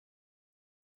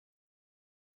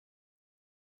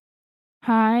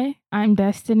Hi, I'm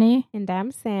Destiny, And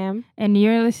I'm Sam. and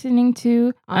you're listening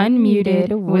to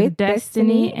Unmuted with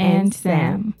Destiny and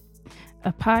Sam,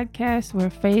 a podcast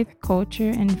where faith, culture,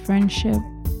 and friendship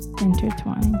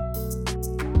intertwine.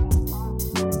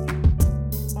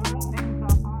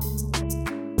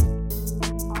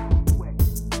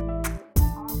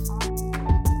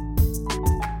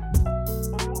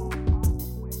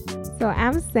 So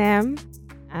I'm Sam.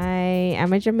 I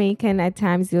am a Jamaican. At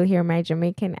times you'll hear my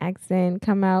Jamaican accent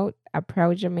come out, a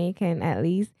proud Jamaican at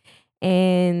least.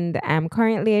 And I'm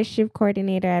currently a shift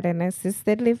coordinator at an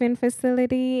assisted living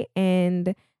facility.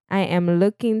 And I am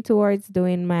looking towards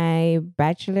doing my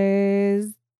bachelor's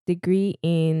degree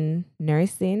in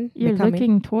nursing, You're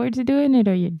looking towards doing it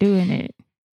or you're doing it?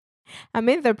 I'm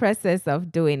in the process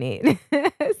of doing it.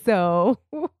 So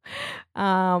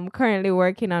currently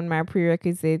working on my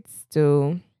prerequisites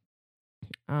to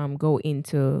go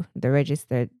into the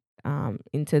registered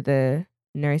into the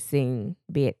nursing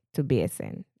to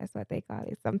BSN. That's what they call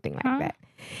it, something like Huh? that.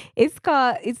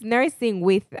 It's nursing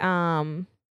with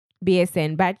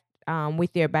BSN, but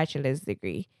with your bachelor's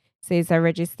degree. So it's a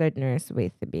registered nurse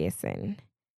with the BSN.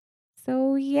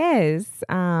 So yes,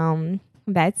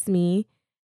 that's me.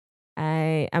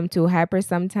 I am too hyper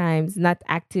sometimes, not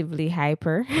actively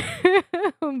hyper.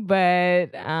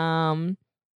 But I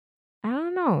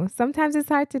don't know. Sometimes it's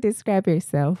hard to describe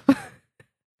yourself.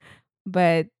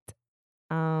 But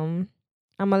um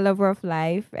I'm a lover of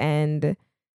life and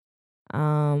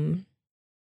um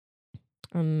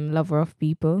I'm a lover of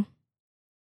people.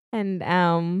 And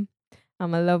I'm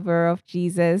a lover of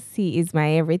Jesus. He is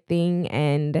my everything,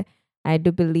 and I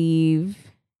do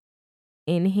believe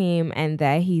in him and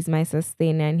that he's my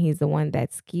sustainer and he's the one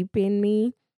that's keeping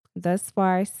me thus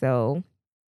far. So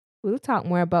we'll talk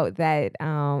more about that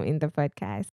in the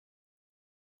podcast.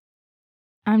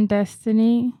 I'm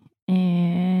Destiny,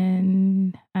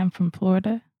 and I'm from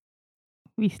Florida.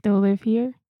 We still live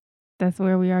here. That's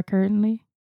where we are currently.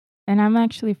 And I'm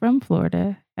actually from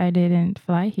Florida. I didn't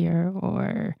fly here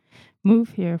or move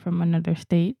here from another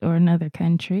state or another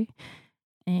country.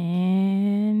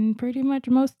 And pretty much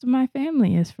most of my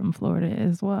family is from Florida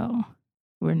as well.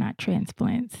 We're not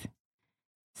transplants.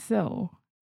 So,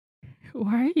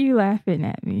 why are you laughing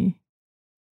at me?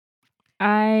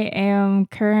 I am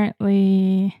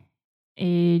currently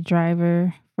a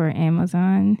driver for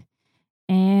Amazon,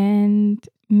 and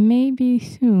maybe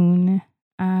soon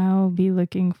I'll be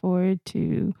looking forward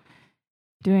to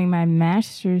doing my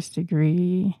master's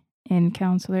degree in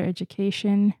counselor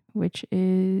education, which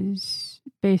is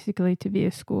basically to be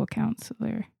a school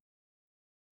counselor.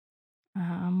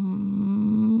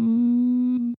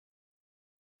 Um,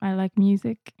 I like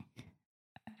music.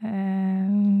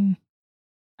 Um,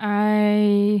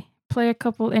 I play a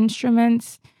couple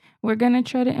instruments. We're gonna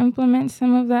try to implement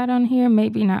some of that on here.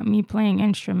 Maybe not me playing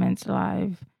instruments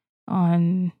live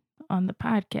on on the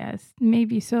podcast.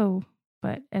 Maybe so,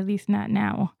 but at least not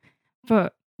now.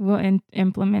 But we'll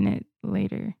implement it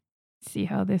later. See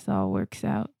how this all works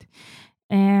out.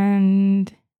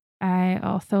 And I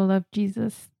also love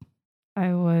Jesus.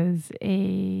 I was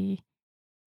a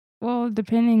well,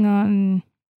 depending on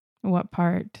what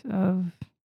part of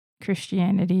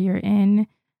Christianity you're in,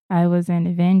 I was an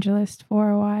evangelist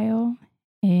for a while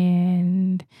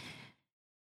and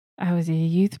I was a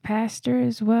youth pastor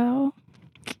as well.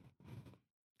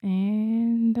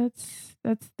 And that's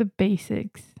the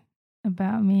basics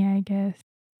about me, I guess.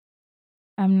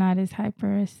 I'm not as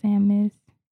hyper as Sam is,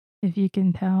 if you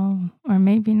can tell, or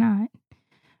maybe not.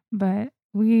 But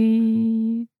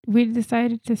we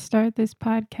decided to start this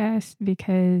podcast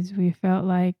because we felt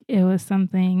like it was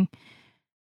something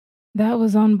that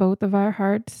was on both of our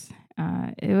hearts.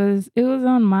 It was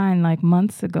on mine like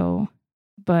months ago,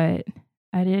 but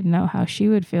I didn't know how she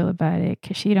would feel about it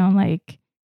because she don't like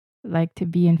to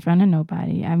be in front of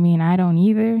nobody. I mean, I don't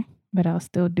either, but I'll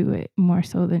still do it more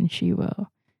so than she will.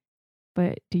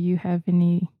 But do you have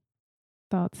any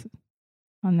thoughts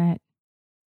on that?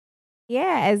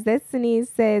 Yeah, as Destiny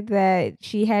said that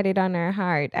she had it on her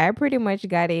heart. I pretty much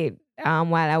got it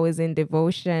while I was in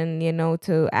devotion,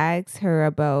 to ask her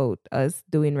about us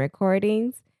doing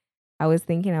recordings. I was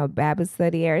thinking of Bible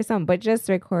study or something, but just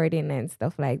recording and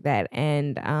stuff like that.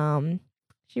 And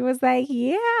she was like,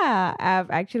 "Yeah, I've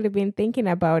actually been thinking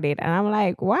about it." And I'm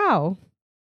like, "Wow,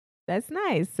 that's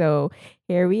nice." So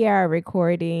here we are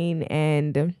recording,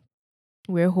 and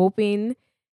we're hoping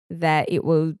that it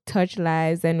will touch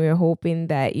lives, and we're hoping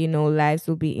that lives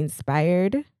will be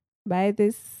inspired by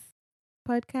this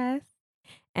podcast.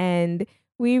 And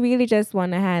we really just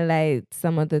want to highlight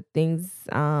some of the things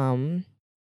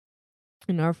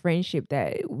in our friendship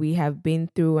that we have been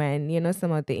through, and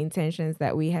some of the intentions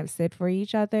that we have set for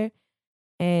each other,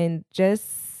 and just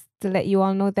to let you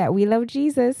all know that we love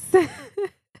Jesus.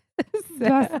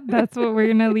 That's what we're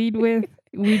gonna lead with.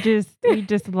 We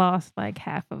just lost like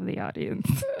half of the audience.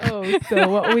 Oh, so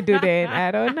what we do then?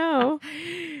 I don't know.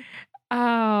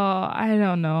 Oh, I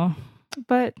don't know.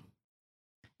 But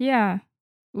yeah,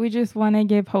 we just want to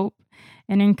give hope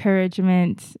and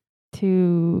encouragement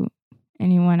to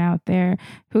anyone out there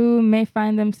who may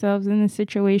find themselves in the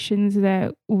situations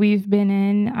that we've been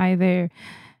in, either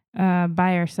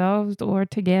by ourselves or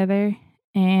together.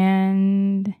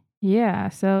 And yeah,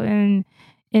 so in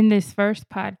this first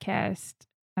podcast,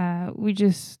 we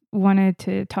just wanted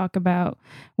to talk about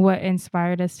what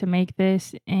inspired us to make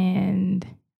this, and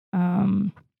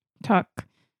talk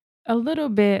a little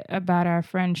bit about our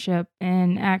friendship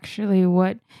and actually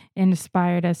what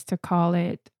inspired us to call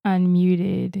it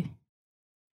Unmuted.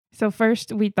 So,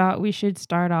 first, we thought we should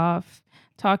start off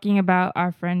talking about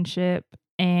our friendship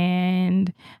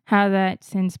and how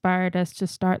that's inspired us to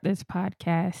start this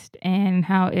podcast and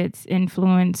how it's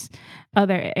influenced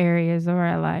other areas of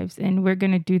our lives. And we're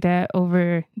going to do that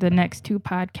over the next two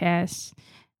podcasts.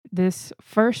 This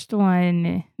first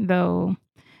one, though,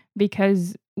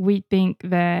 because we think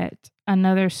that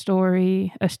another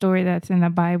story, a story that's in the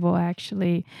Bible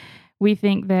actually, we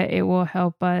think that it will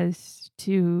help us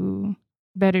to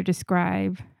better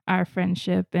describe our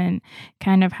friendship and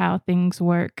kind of how things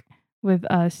work with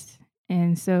us.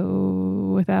 And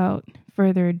so, without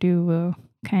further ado, we'll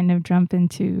kind of jump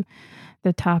into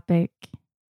the topic,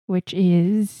 which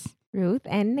is Ruth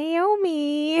and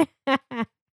Naomi.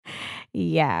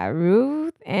 Yeah,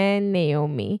 Ruth and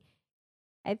Naomi.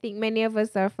 I think many of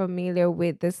us are familiar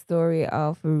with the story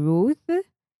of Ruth.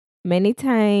 Many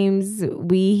times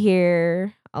we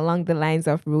hear along the lines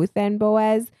of Ruth and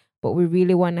Boaz, but we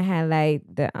really want to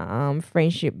highlight the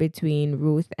friendship between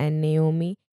Ruth and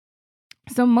Naomi.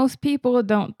 so most people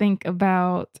don't think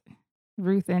about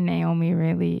Ruth and Naomi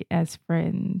really as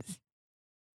friends.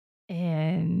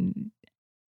 And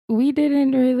we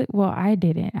didn't really, well, I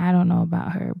didn't. I don't know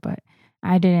about her, but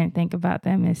I didn't think about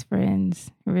them as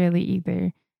friends really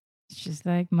either. It's just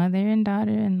like mother and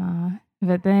daughter in law.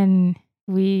 But then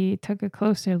we took a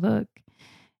closer look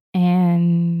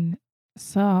and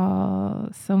saw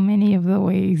so many of the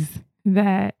ways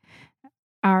that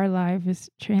our life is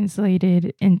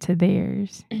translated into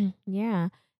theirs. Yeah.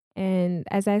 And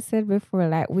as I said before,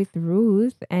 like with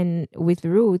Ruth,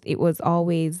 it was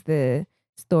always the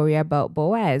story about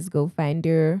Boaz. Go find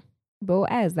your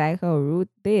Boaz, like how Ruth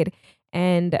did.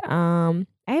 And I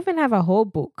even have a whole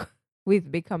book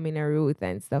with becoming a Ruth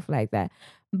and stuff like that.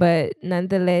 But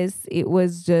nonetheless, it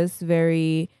was just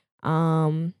very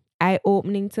eye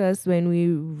opening to us when we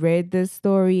read the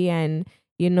story, and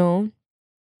you know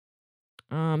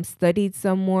studied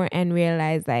some more and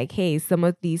realized, like, hey, some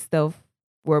of these stuff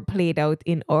were played out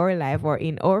in our life or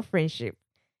in our friendship.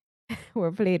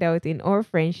 Were played out in our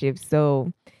friendship.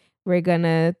 So we're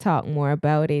gonna talk more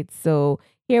about it. So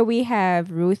here we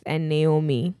have Ruth and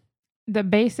Naomi. The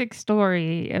basic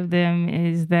story of them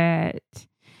is that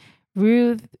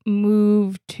Ruth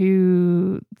moved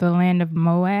to the land of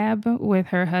Moab with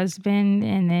her husband,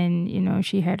 and then,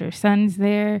 she had her sons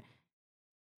there.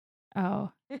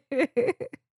 Oh.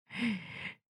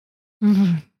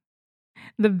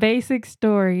 The basic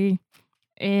story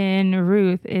in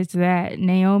Ruth is that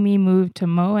Naomi moved to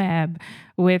Moab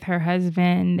with her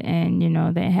husband, and,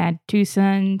 they had two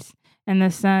sons, and the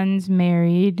sons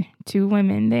married two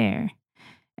women there.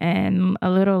 And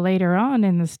a little later on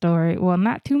in the story, well,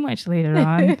 not too much later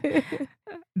on,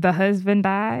 the husband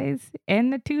dies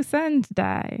and the two sons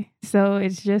die. So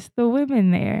it's just the women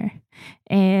there.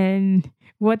 And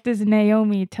what does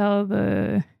Naomi tell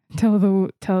her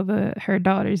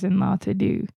daughters-in-law to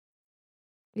do?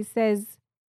 It says,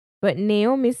 but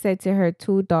Naomi said to her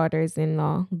two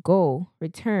daughters-in-law, go,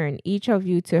 return, each of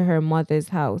you to her mother's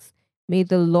house. May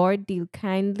the Lord deal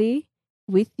kindly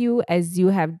with you as you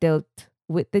have dealt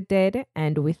with the dead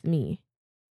and with me.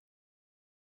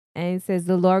 And it says,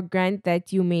 the Lord grant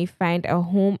that you may find a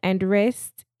home and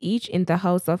rest, each in the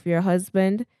house of your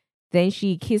husband. Then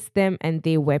she kissed them and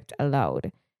they wept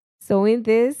aloud. So in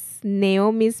this,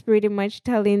 Naomi's pretty much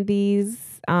telling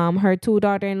these her two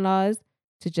daughter-in-laws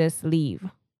to just leave.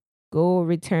 Go,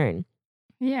 return.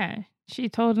 Yeah, she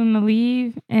told them to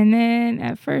leave. And then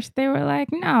at first they were like,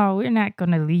 no, we're not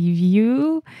going to leave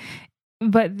you.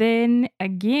 But then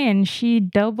again, she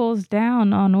doubles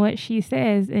down on what she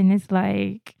says. And it's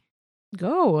like,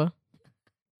 go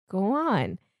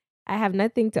on. I have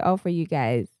nothing to offer you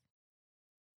guys.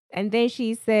 And then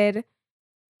she said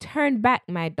Turn back,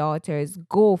 my daughters,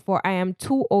 go, for I am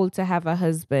too old to have a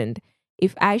husband.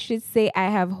 If I should say I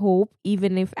have hope,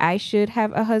 even if I should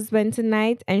have a husband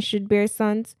tonight and should bear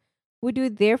sons, would you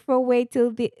therefore wait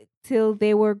till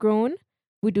they were grown?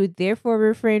 Would you therefore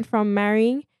refrain from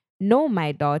marrying? No,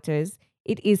 my daughters,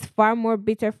 it is far more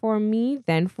bitter for me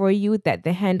than for you that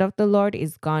the hand of the Lord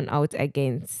is gone out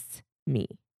against me.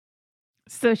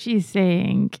 So she's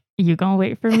saying, you gonna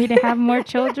wait for me to have more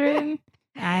children?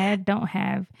 I don't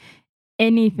have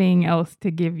anything else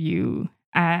to give you.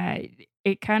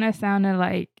 It kind of sounded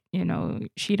like,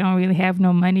 she don't really have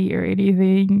no money or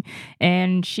anything.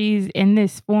 And she's in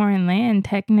this foreign land,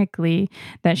 technically,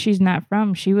 that she's not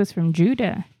from. She was from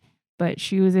Judah, but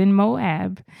she was in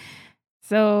Moab.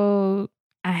 So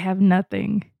I have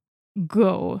nothing.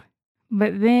 Go.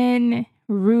 But then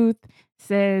Ruth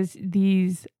says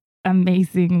these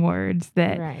amazing words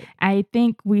that Right. I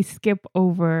think we skip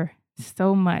over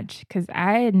so much because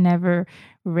I had never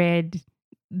read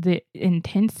the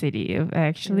intensity of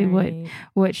actually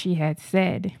what she had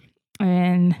said.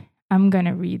 And I'm going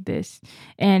to read this.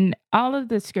 And all of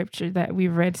the scripture that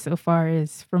we've read so far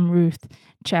is from Ruth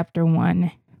chapter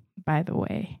 1, by the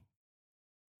way.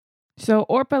 So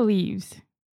Orpah leaves,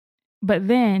 but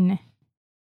then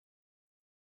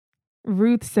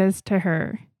Ruth says to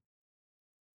her,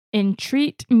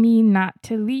 entreat me not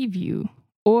to leave you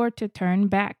or to turn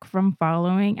back from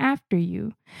following after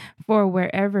you. For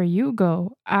wherever you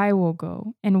go, I will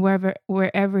go, and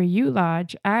wherever you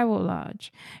lodge, I will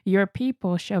lodge. Your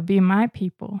people shall be my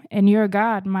people, and your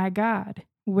God my God.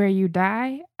 Where you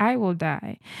die, I will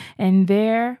die, and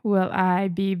there will I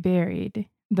be buried.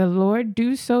 The Lord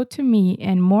do so to me,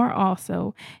 and more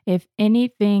also, if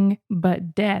anything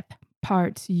but death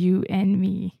parts you and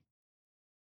me.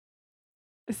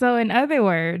 So, in other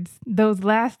words, those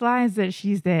last lines that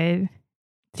she said,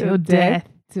 till death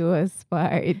do us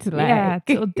part. yeah,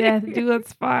 till death do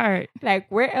us part. Like,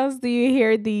 where else do you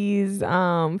hear these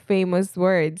famous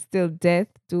words? Till death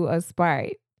do us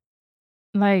part.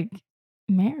 Like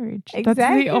marriage.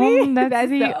 Exactly. That's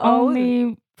the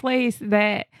only place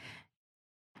that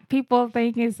people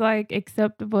think is like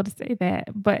acceptable to say that.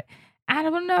 But I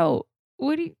don't know.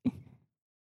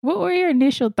 What were your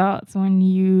initial thoughts when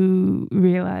you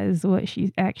realized what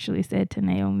she actually said to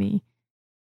Naomi?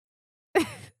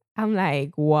 I'm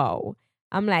like, whoa.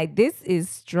 I'm like, this is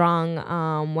strong.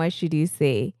 What should you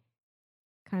say?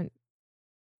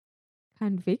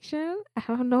 Conviction? I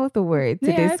don't know the word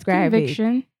to describe it's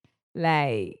conviction.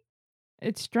 Like,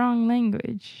 it's strong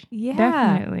language. Yeah.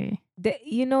 Definitely.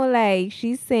 Like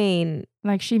she's saying,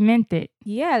 like she meant it.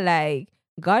 Yeah, like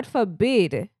God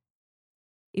forbid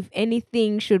if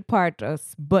anything should part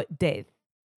us but death.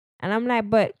 And I'm like,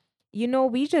 but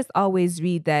we just always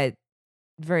read that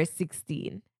verse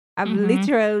 16. I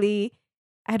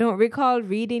don't recall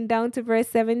reading down to verse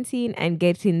 17 and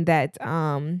getting that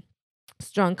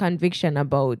strong conviction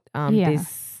about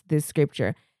this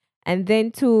scripture. And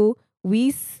then too,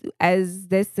 as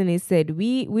Destiny said,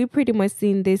 we pretty much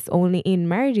seen this only in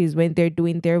marriages when they're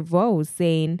doing their vows,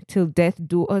 saying till death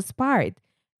do us part.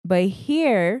 But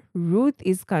here, Ruth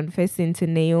is confessing to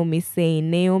Naomi, saying,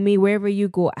 Naomi, wherever you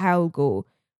go, I'll go.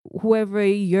 Whoever are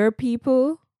your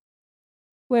people,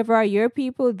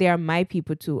 they are my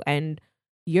people too. And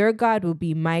your God will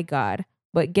be my God.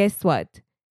 But guess what?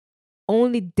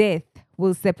 Only death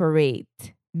will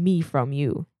separate me from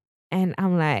you. And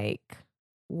I'm like,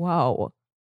 wow.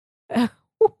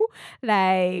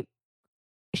 Like,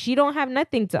 she don't have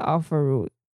nothing to offer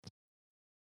Ruth.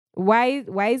 Why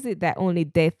is it that only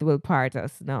death will part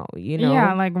us now,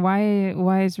 Yeah, like why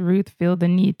does Ruth feel the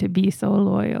need to be so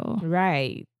loyal?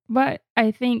 Right. But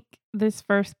I think this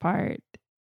first part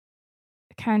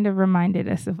kind of reminded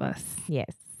us of us.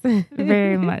 Yes.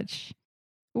 Very much.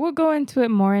 We'll go into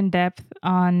it more in depth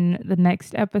on the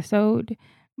next episode,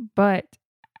 but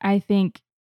I think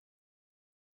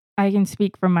I can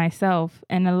speak for myself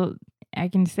and I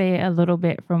can say a little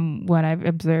bit from what I've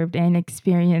observed and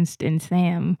experienced in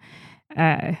Sam.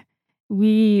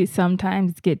 We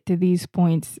sometimes get to these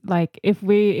points, like if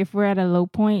we're at a low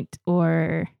point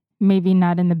or maybe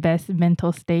not in the best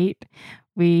mental state,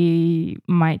 we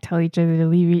might tell each other to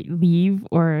leave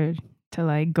or to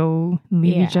like go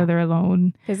leave each other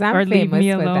alone, or leave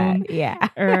me alone,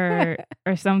 or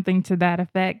something to that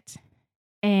effect.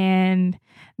 And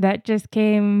that just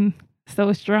came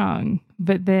so strong.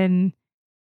 But then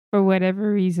for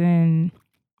whatever reason,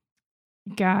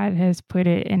 God has put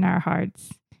it in our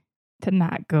hearts to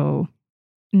not go,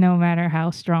 no matter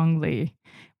how strongly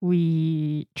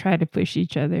we try to push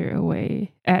each other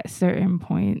away at certain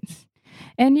points.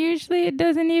 And usually it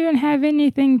doesn't even have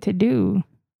anything to do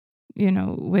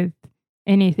with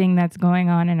anything that's going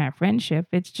on in our friendship.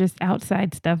 It's just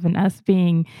outside stuff and us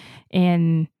being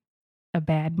in a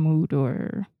bad mood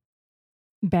or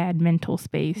bad mental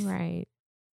space. Right.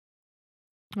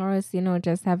 Or else,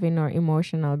 just having our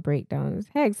emotional breakdowns.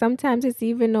 Heck, sometimes it's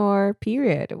even our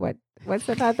period. What's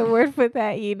another word for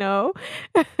that,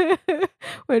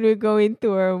 when we're going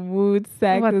through our mood What,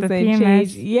 cycles the and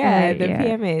change. PMS? Yeah, Right, the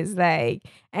yeah. PMS.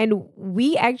 And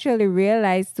we actually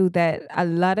realize too that a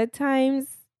lot of times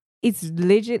it's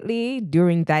legitimately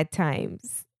during that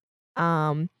times.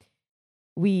 Um,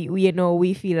 we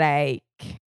feel like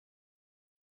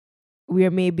we're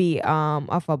maybe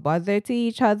of a bother to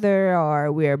each other,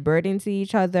 or we're a burden to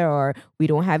each other, or we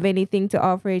don't have anything to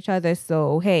offer each other,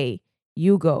 so hey,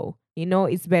 you go.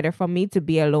 It's better for me to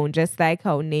be alone, just like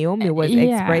how Naomi was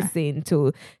Yeah. expressing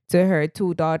to her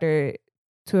two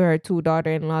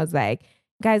daughter-in-laws, like,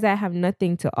 guys, I have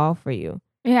nothing to offer you.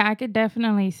 Yeah, I could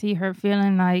definitely see her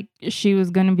feeling like she was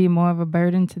going to be more of a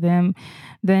burden to them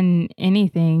than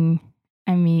anything.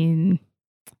 I mean,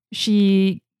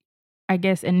 she I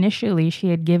guess initially she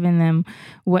had given them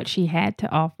what she had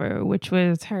to offer, which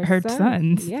was Her her sons,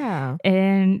 sons, yeah.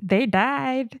 and they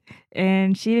died,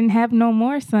 and she didn't have no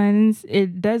more sons.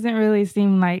 It doesn't really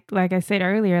seem like I said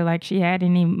earlier, like she had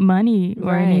any money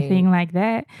or Right, anything like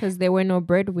that. because there were no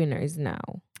breadwinners breadwinners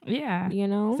now. Yeah. you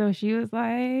know So she was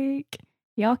like,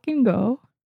 "Y'all can go.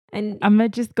 and Imma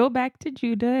just go back to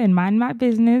Judah and mind my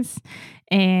business,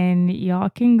 and y'all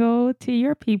can go to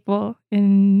your people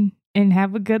and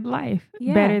have a good life,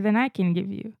 yeah. better than I can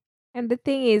give you." And the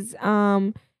thing is,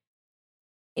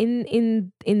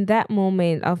 in that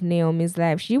moment of Naomi's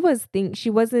life, she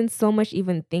wasn't so much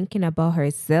even thinking about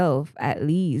herself. At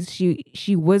least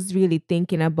she was really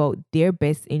thinking about their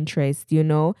best interest,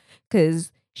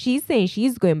 because she's saying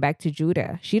she's going back to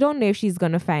Judah. She don't know if she's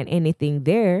gonna find anything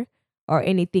there, or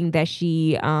anything that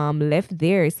she left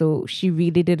there. So she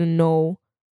really didn't know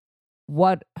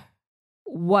what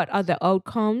other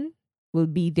outcome will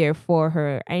be there for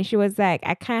her. And she was like,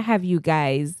 I can't have you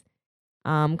guys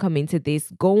come into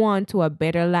this. Go on to a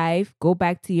better life. Go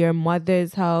back to your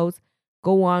mother's house.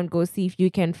 Go on, go see if you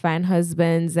can find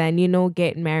husbands and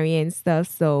get married and stuff.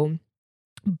 So,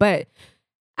 but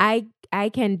I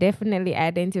can definitely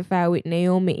identify with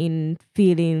Naomi in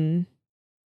feeling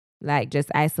like just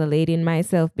isolating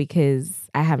myself, because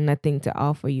I have nothing to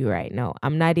offer you right now.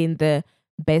 I'm not in the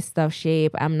best of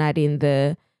shape. I'm not in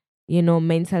the,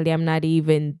 mentally, I'm not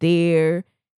even there.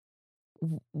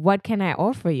 What can I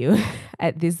offer you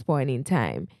at this point in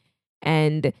time?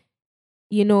 And,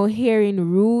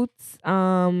 hearing Ruth's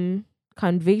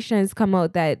convictions come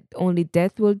out that only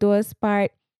death will do us part,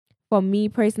 for me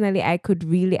personally, I could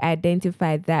really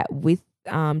identify that with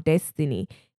Destiny,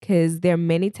 because there are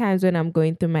many times when I'm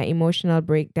going through my emotional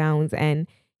breakdowns, and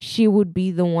she would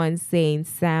be the one saying,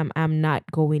 Sam, I'm not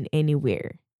going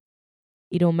anywhere.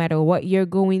 It don't matter what you're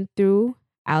going through,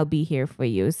 I'll be here for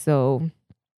you. So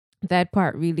that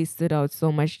part really stood out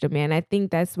so much to me, and I think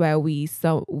that's why we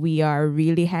are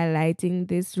really highlighting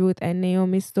this Ruth and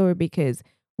Naomi story, because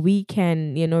we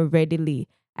can readily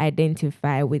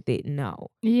identify with it now.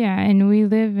 Yeah, and we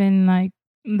live in,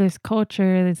 this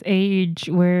culture, this age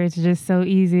where it's just so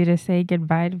easy to say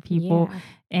goodbye to people, Yeah.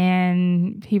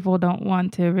 and people don't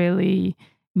want to really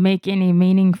make any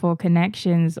meaningful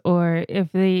connections, or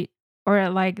if they or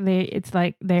it's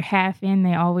like they're half in,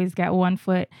 they always got one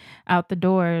foot out the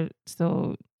door.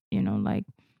 So, like,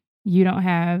 you don't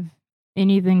have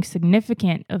anything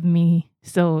significant of me.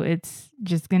 So it's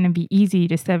just going to be easy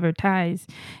to sever ties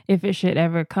if it should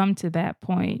ever come to that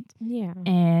point. Yeah.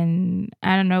 And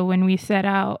I don't know, when we set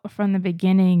out from the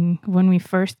beginning, when we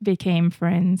first became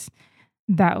friends,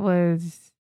 that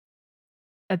was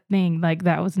a thing. Like,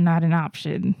 that was not an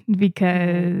option,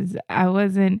 because I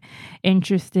wasn't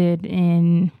interested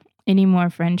in any more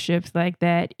friendships like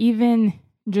that, even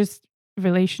just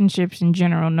relationships in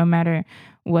general, no matter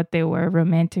what they were,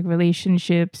 romantic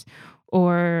relationships,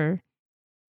 or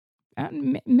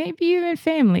maybe even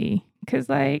family, because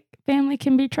family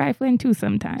can be trifling too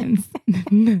sometimes.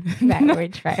 That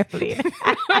word trifling.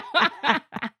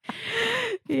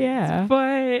 Yeah.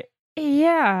 But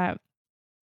yeah,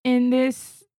 and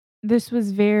this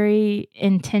was very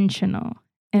intentional,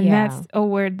 and Yeah. that's a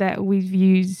word that we've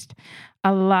used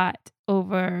a lot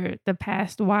over the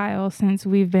past while since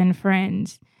we've been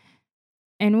friends,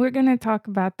 and we're going to talk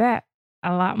about that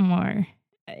a lot more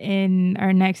in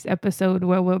our next episode,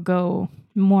 where we'll go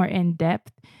more in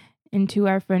depth into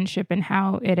our friendship and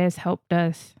how it has helped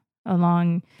us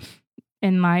along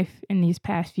in life in these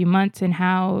past few months, and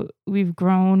how we've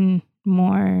grown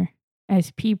more as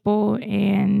people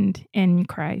and in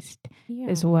Christ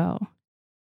as Yeah. well.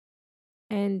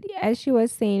 And as she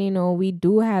was saying, we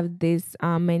do have this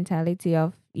mentality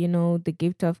of, the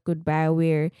gift of goodbye,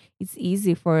 where it's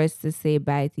easy for us to say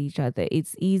bye to each other.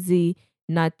 It's easy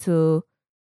not to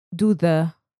do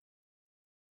the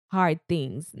hard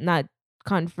things, not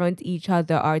confront each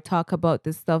other or talk about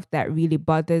the stuff that really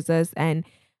bothers us. And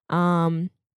um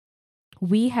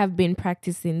we have been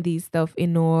practicing these stuff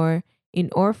in our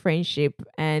friendship,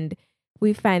 and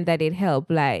we find that it helped.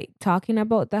 Like talking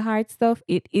about the hard stuff,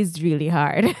 it is really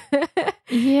hard.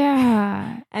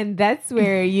 Yeah. And that's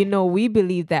where, we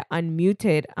believe that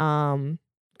unmuted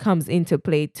comes into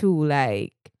play too.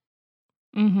 Like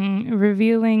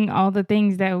Revealing all the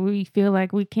things that we feel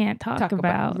like we can't talk talk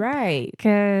about, about. right.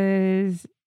 Because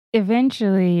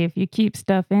eventually, if you keep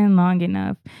stuff in long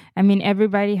enough, I mean,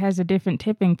 everybody has a different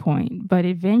tipping point, but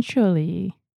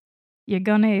eventually you're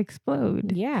going to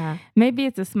explode. Yeah. Maybe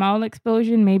it's a small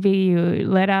explosion. Maybe you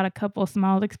let out a couple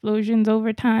small explosions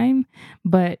over time,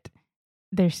 but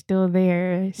they're still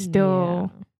there,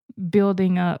 still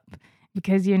building up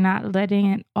because you're not letting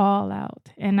it all out.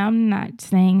 And I'm not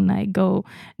saying like go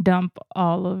dump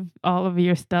all of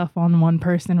your stuff on one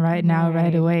person right now, right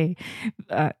Right. away.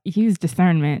 Use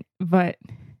discernment, but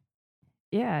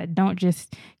yeah, don't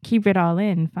just keep it all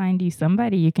in. Find you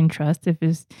somebody you can trust. If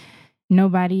it's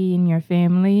nobody in your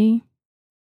family,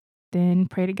 then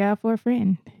pray to God for a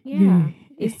friend. Yeah.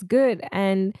 It's good.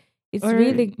 And it's Or,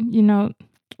 really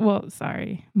well,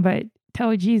 sorry, but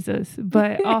tell Jesus.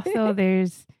 But also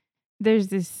there's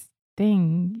this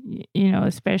thing,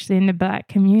 especially in the Black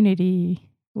community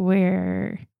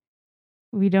where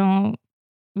we don't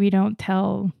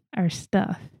tell our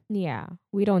stuff. yeah,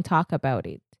 we don't talk about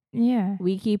it. Yeah.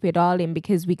 We keep it all in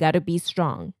because we got to be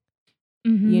strong.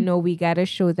 Mhm. We got to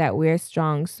show that we're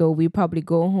strong. So we probably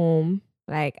go home.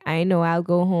 Like, I know I'll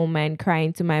go home and cry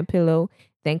into my pillow,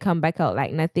 then come back out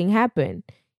like nothing happened,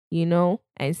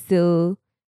 and still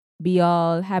be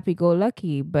all happy go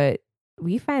lucky. But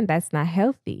we find that's not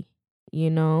healthy,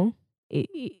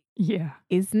 Yeah.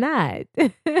 it's not.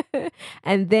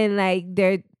 And then, like,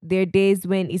 there are days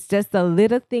when it's just a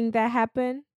little thing that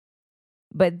happened,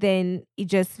 but then you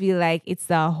just feel like it's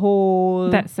a whole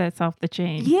That sets off the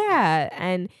chain. yeah.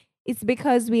 And it's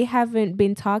because we haven't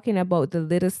been talking about the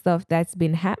little stuff that's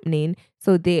been happening,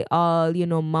 so they all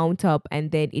mount up, and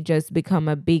then it just become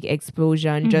a big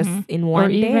explosion just in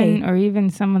one day. Or even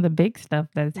some of the big stuff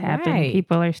that's happened. Right.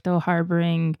 People are still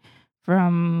harboring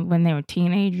from when they were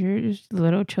teenagers,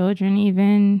 little children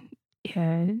even.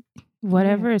 Yeah,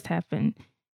 whatever has happened.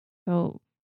 So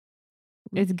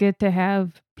it's good to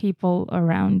have people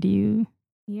around you.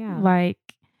 Yeah. Like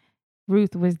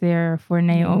Ruth was there for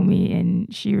Naomi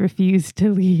and she refused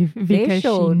to leave because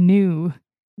she knew.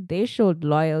 They showed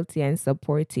loyalty and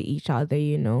support to each other,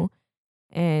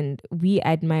 and we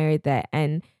admire that.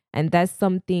 And that's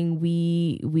something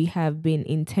we have been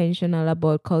intentional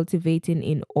about cultivating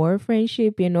in our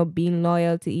friendship, being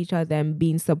loyal to each other and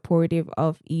being supportive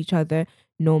of each other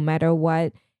no matter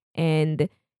what. And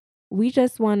we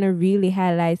just want to really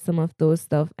highlight some of those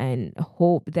stuff and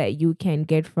hope that you can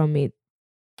get from it,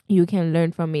 you can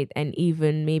learn from it, and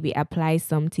even maybe apply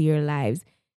some to your lives.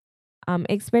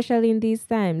 Especially in these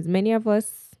times, many of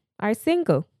us are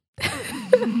single.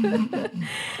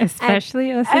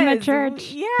 Especially us in the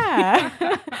church.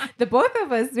 Yeah. The both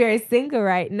of us, we are single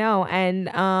right now. And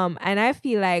I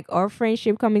feel like our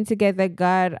friendship coming together,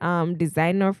 God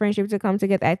designed our friendship to come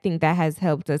together. I think that has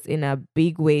helped us in a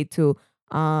big way to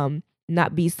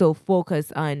not be so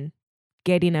focused on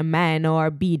getting a man or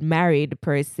being married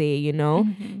per se,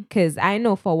 because I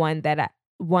know for one that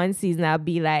one season I'll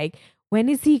be like, when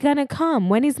is he gonna come?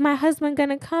 When is my husband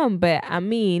gonna come? But I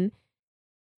mean,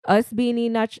 us being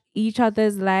in each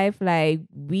other's life, like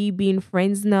we being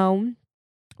friends now,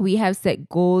 we have set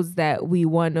goals that we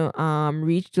want to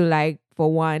reach to. Like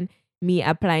for one, me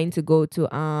applying to go to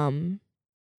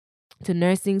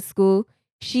nursing school,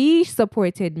 she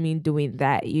supported me doing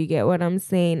that. You get what I'm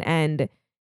saying? And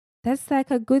that's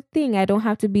like a good thing. I don't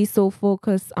have to be so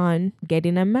focused on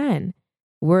getting a man.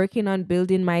 Working on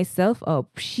building myself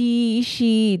up.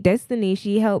 Destiny,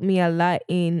 she helped me a lot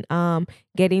in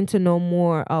getting to know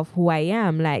more of who I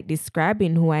am, like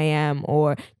describing who I am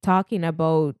or talking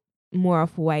about more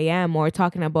of who I am or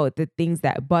talking about the things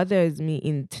that bothers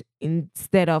me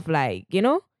instead of like,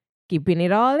 keeping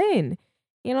it all in.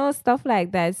 Stuff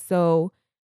like that. So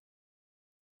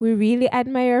we really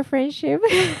admire our friendship.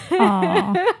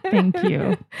 Aw, thank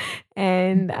you.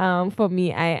 And for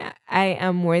me, I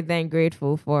am more than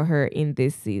grateful for her in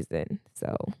this season.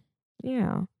 So,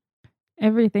 yeah.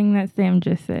 Everything that Sam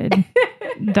just said.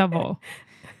 double.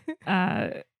 Uh,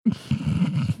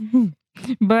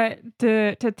 but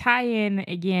to tie in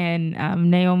again,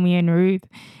 Naomi and Ruth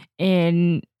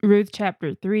in Ruth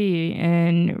chapter 3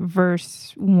 and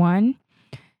verse 1,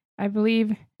 I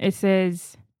believe it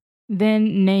says,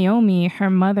 then Naomi, her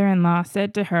mother in law,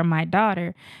 said to her, my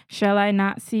daughter, shall I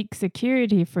not seek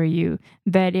security for you,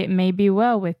 that it may be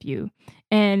well with you?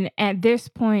 And at this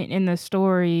point in the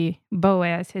story,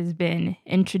 Boaz has been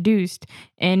introduced,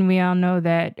 and we all know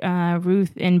that Naomi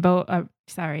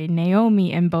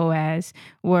and Boaz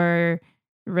were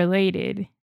related,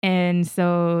 and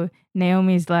so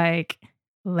Naomi's like,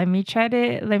 let me try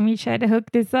to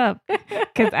hook this up,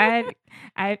 because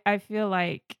I feel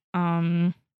like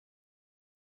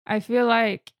I feel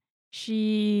like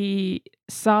she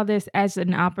saw this as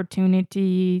an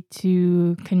opportunity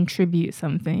to contribute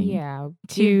something Yeah,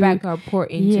 give to back or pour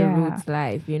into yeah. Ruth's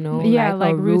life, Yeah, like how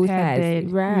like Ruth Ruth had has.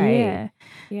 did. Right. Yeah.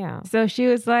 Yeah. So she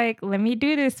was like, "Let me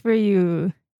do this for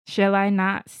you. Shall I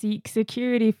not seek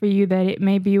security for you that it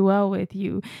may be well with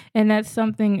you?" And that's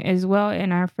something as well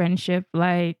in our friendship.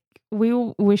 Like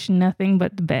wish nothing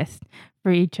but the best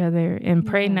for each other and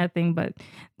pray Yeah. nothing but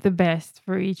the best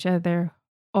for each other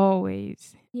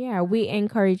always. Yeah, we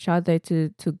encourage each other to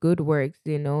good works,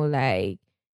 like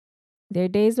there are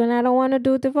days when I don't want to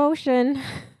do devotion.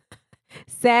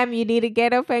 Sam, you need to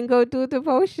get up and go do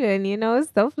devotion,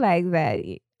 stuff like that.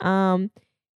 And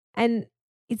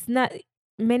it's not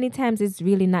many times it's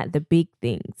really not the big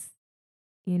things.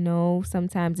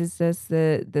 Sometimes it's just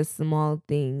the small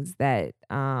things that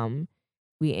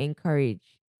we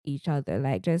encourage each other,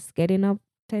 like just getting up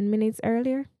 10 minutes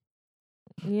earlier,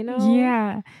 you know?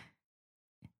 Yeah.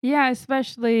 Yeah,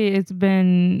 especially it's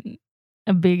been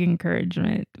a big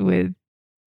encouragement with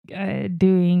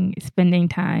spending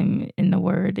time in the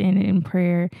word and in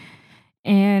prayer.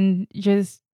 And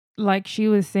just like she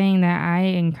was saying that I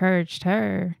encouraged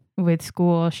her with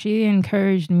school, she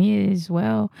encouraged me as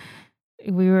well.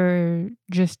 We were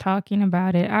just talking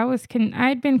about it.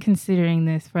 I'd been considering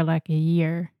this for like a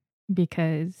year,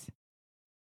 because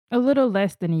a little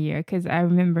less than a year, because I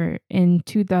remember in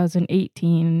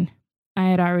 2018 I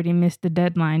had already missed the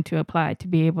deadline to apply to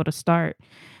be able to start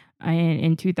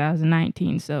in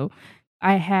 2019. So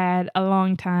I had a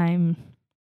long time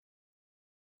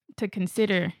to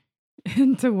consider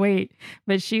and to wait.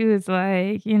 But she was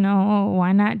like,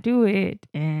 why not do it?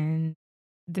 And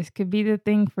this could be the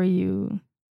thing for you.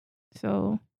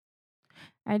 So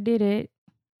I did it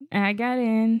and I got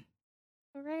in.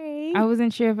 I Hooray.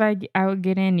 wasn't sure if I would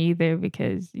get in either,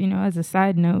 because, as a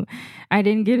side note, I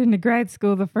didn't get into grad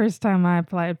school the first time I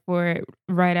applied for it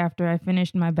right after I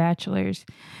finished my bachelor's.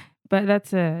 But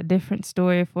that's a different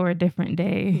story for a different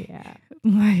day. Yeah.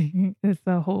 Like, it's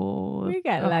a whole We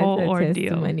got a lots whole of ordeal.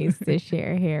 testimonies to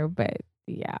share here, but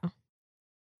yeah.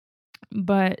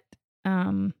 But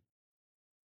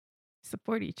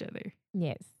support each other.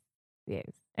 Yes.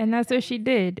 Yes. And that's what she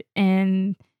did.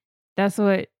 And that's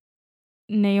what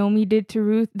Naomi did to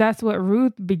Ruth. That's what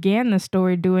Ruth began the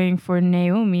story doing for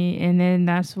Naomi. And then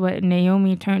that's what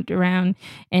Naomi turned around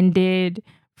and did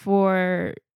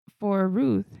for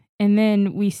Ruth. And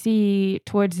then we see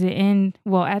towards the end,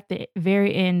 well, at the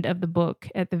very end of the book,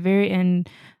 at the very end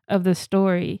of the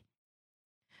story,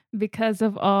 because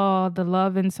of all the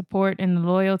love and support and the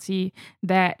loyalty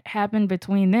that happened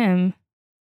between them,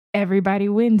 everybody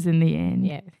wins in the end.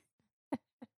 Yes.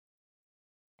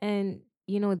 And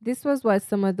this was what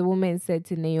some of the women said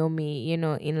to Naomi,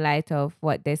 in light of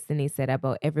what Destiny said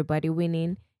about everybody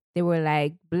winning. They were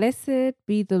like, "Blessed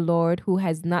be the Lord who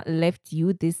has not left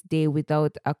you this day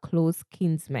without a close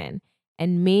kinsman,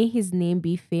 and may his name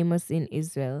be famous in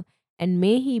Israel, and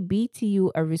may he be to you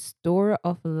a restorer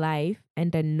of life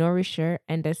and a nourisher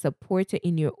and a supporter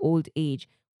in your old age.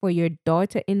 For your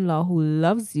daughter in law who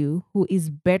loves you, who is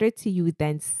better to you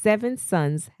than 7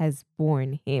 sons, has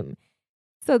borne him."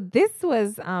 So this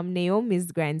was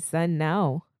Naomi's grandson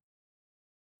now,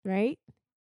 right?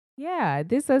 Yeah,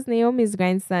 this was Naomi's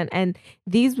grandson. And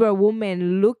these were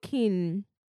women looking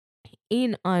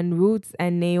in on Ruth's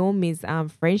and Naomi's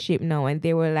friendship now. And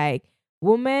they were like,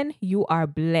 "Woman, you are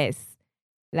blessed.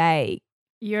 Like,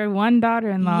 Your one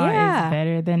daughter-in-law yeah, is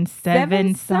better than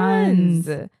 7 sons.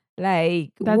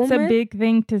 Like, That's a woman, big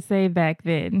thing to say back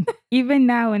then. Even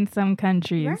now in some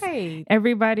countries, right.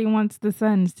 everybody wants the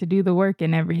sons to do the work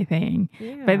and everything. But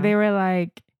Yeah, they were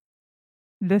like,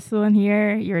 this one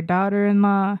here, your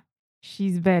daughter-in-law,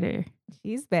 she's better.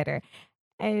 she's better.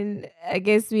 And I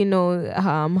guess we know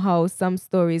how some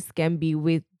stories can be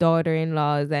with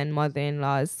daughter-in-laws and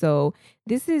mother-in-laws. So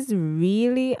this is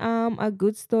really a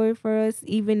good story for us,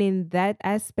 even in that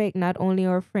aspect, not only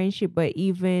our friendship, but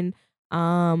even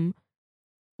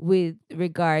with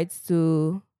regards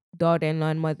to daughter-in-law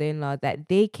and mother-in-law, that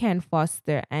they can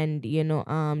foster and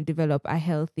develop a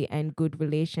healthy and good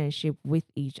relationship with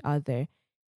each other,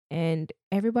 and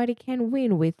everybody can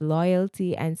win with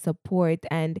loyalty and support.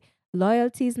 And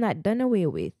loyalty is not done away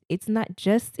with. It's not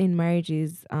just in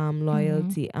marriages,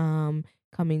 loyalty come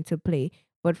into play,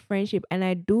 but friendship. And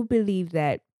I do believe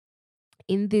that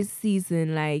in this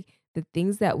season, like the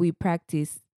things that we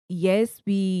practice, yes,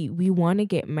 we want to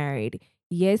get married,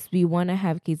 yes, we want to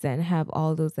have kids and have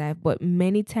all those life, but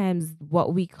many times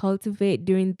what we cultivate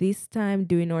during this time,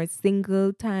 during our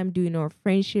single time, during our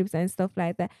friendships and stuff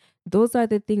like that, those are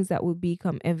the things that will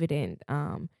become evident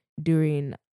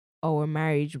during our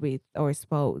marriage with our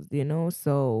spouse,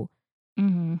 so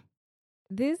Mm-hmm.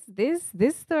 this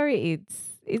story,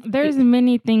 There's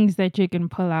many things that you can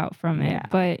pull out from it, Yeah.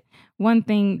 but one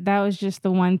thing, that was just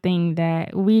the one thing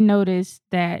that we noticed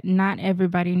that not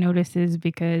everybody notices,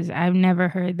 because I've never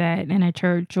heard that in a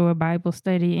church or a Bible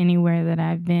study anywhere that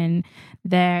I've been,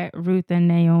 that Ruth and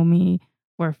Naomi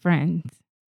were friends.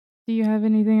 Do you have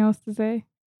anything else to say?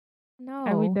 No.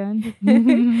 Are we done?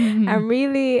 I'm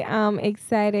really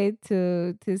excited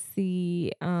to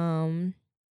see I'm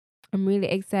really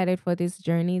excited for this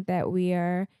journey that we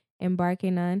are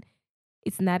embarking on.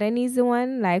 It's not an easy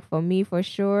one, like for me for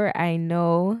sure. I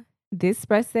know this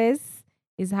process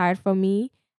is hard for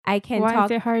me. Why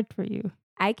is it hard for you?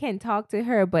 I can talk to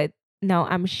her, but now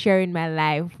I'm sharing my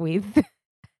life with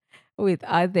with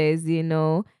others,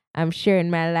 I'm sharing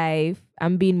my life.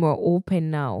 I'm being more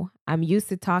open now. I'm used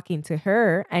to talking to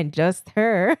her and just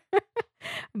her.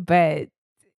 But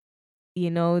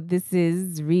this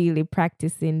is really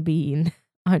practicing being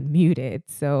unmuted.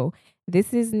 So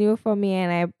this is new for me,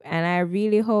 and I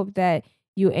really hope that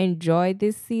you enjoy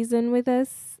this season with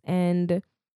us, and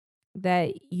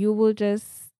that you will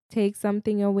just take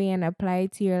something away and apply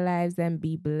it to your lives and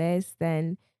be blessed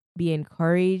and be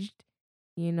encouraged,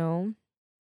 in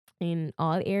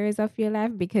all areas of your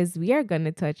life, because we are going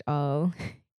to touch all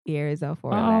areas of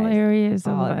our All lives. areas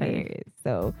of All life. areas.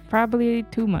 So Probably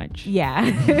too much. yeah.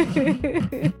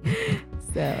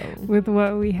 So With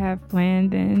what we have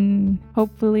planned, and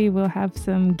hopefully we'll have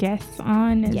some guests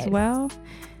on as Yes. well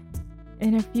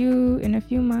in a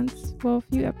few months, well, a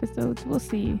few episodes. We'll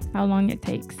see how long it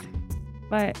takes.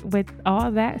 But with all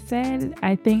that said,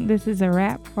 I think this is a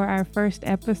wrap for our first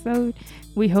episode.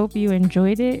 We hope you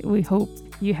enjoyed it. We hope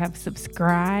you have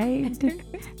subscribed.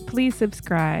 Please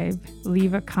subscribe,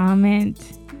 leave a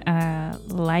comment,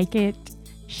 like it,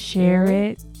 share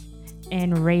it,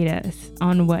 and rate us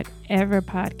on whatever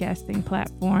podcasting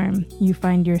platform you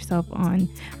find yourself on,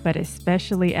 but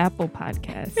especially Apple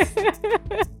Podcasts.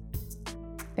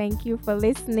 thank you for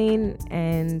listening,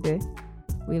 and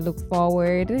we look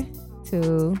forward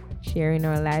to sharing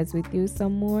our lives with you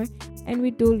some more. And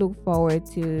we do look forward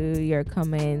to your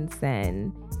comments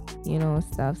and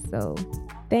stuff. So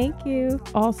thank you.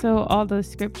 Also, all the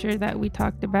scripture that we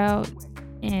talked about,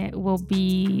 it will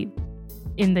be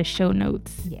in the show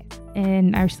notes. Yes.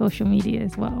 And our social media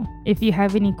as well. If you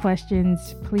have any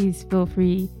questions, please feel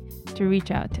free to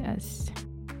reach out to us.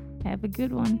 Have a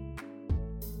good one.